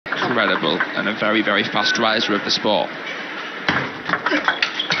incredible and a very, very fast riser of the sport.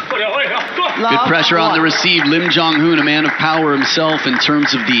 Good pressure on the receive. Hoon, a man of power himself in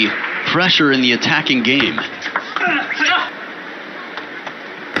terms of the pressure in the attacking game.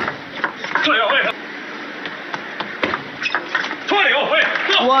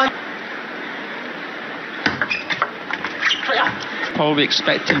 Probably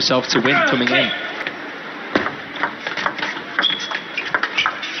expect himself to win coming in.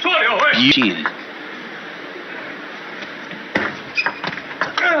 Eugene.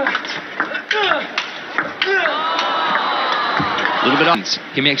 A little bit on.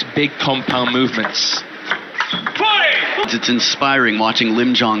 He makes big compound movements. It's inspiring watching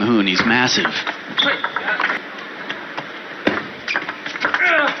Hoon. He's massive.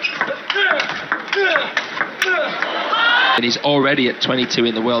 And he's already at 22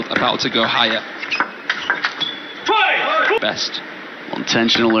 in the world, about to go higher. Best. Well,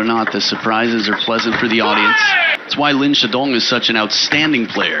 intentional or not, the surprises are pleasant for the audience. That's why Xingxiang is such an outstanding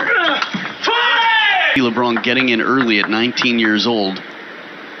player. Lebrun getting in early at 19 years old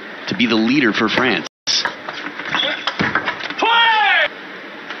to be the leader for France.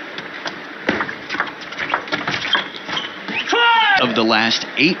 Of the last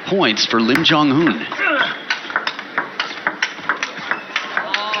 8 points for Hoon.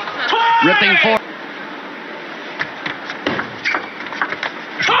 Ripping forward.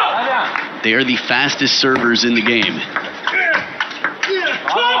 They are the fastest servers in the game.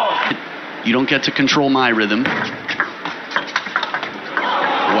 You don't get to control my rhythm.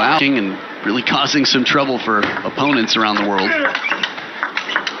 Wow. And really causing some trouble for opponents around the world.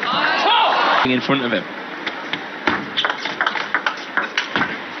 In front of him.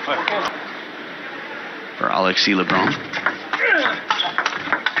 For Alexis Lebrun.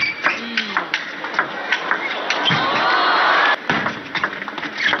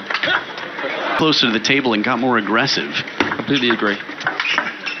 Closer to the table and got more aggressive. Completely agree.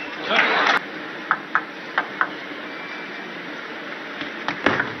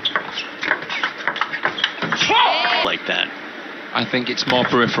 Like that. I think it's more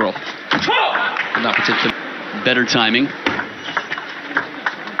peripheral in that particular. Better timing.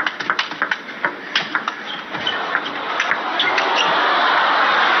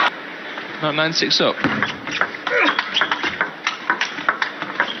 Not 9-6 up.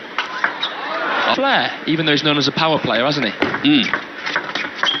 Flair, even though he's known as a power player, hasn't he?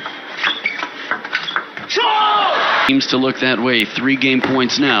 Seems to look that way. 3 game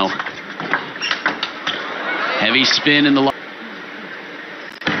points now. Heavy spin in the line.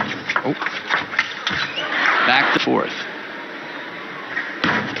 Oh. Back to 4th.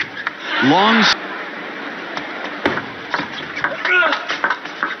 Long.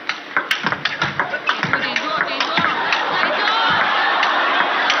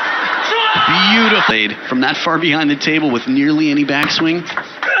 Beautiful from that far behind the table with nearly any backswing.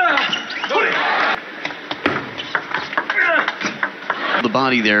 The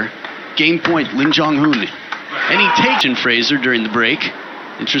body there. Game point, Hoon. And he takes in Fraser during the break.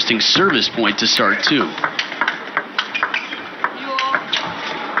 Interesting service point to start too.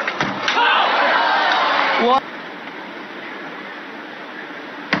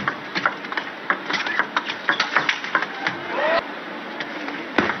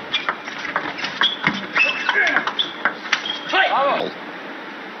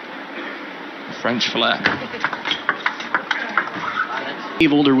 French flair.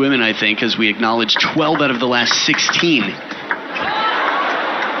 Older women, I think, as we acknowledge 12 out of the last 16.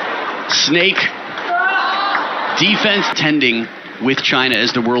 Snake. Defense tending with China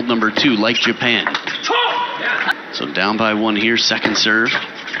as the world number 2, like Japan. So down by 1 here, second serve.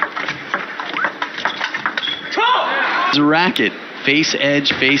 It's a racket. Face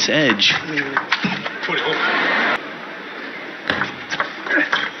edge, face edge.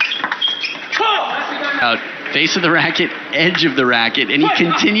 Out. Face of the racket, edge of the racket, and he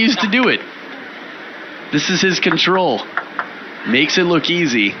continues to do it. This is his control. Makes it look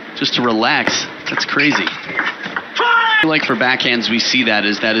easy, just to relax. That's crazy. Like for backhands, we see that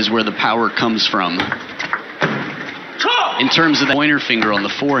is where the power comes from. In terms of the pointer finger on the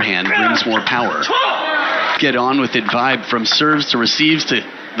forehand, brings more power. Get on with it vibe from serves to receives to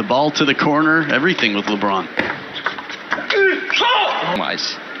the ball to the corner, everything with Lebrun.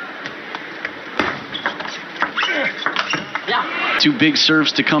 Wise. 2 big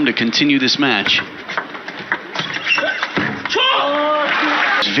serves to come to continue this match.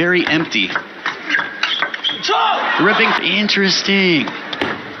 It's very empty. Ripping. Interesting.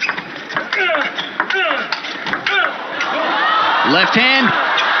 Left hand.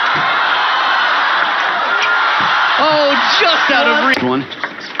 Oh, just out of reach. One.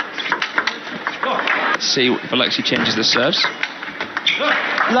 Let's see if Alexis changes the serves.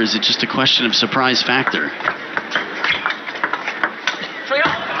 Or is it just a question of surprise factor?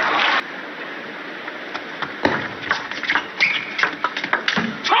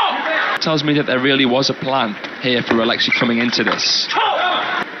 Tells me that there really was a plan here for Alexis coming into this.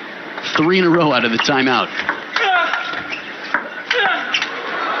 3 in a row out of the timeout.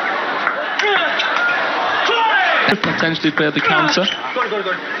 Potentially play the counter.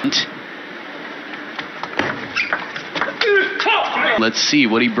 Let's see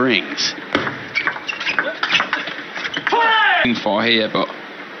what he brings. For here, but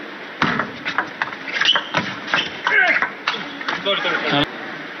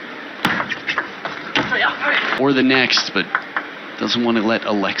or the next, but doesn't want to let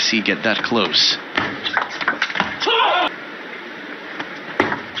Alexis get that close.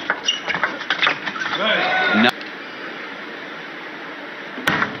 No.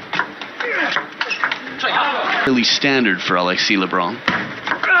 Really standard for Alexis Lebrun.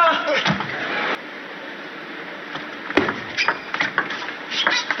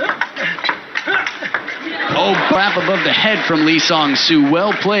 Oh, crap above the head from Lee Song-soo.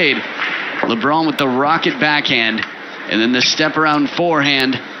 Well played. Lebrun with the rocket backhand. And then the step around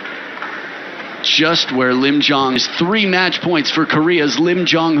forehand. Just where Lim Jong is. 3 match points for Korea's Lim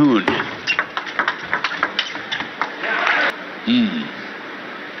Jong-hoon.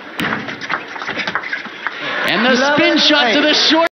 And the spin shot to the short.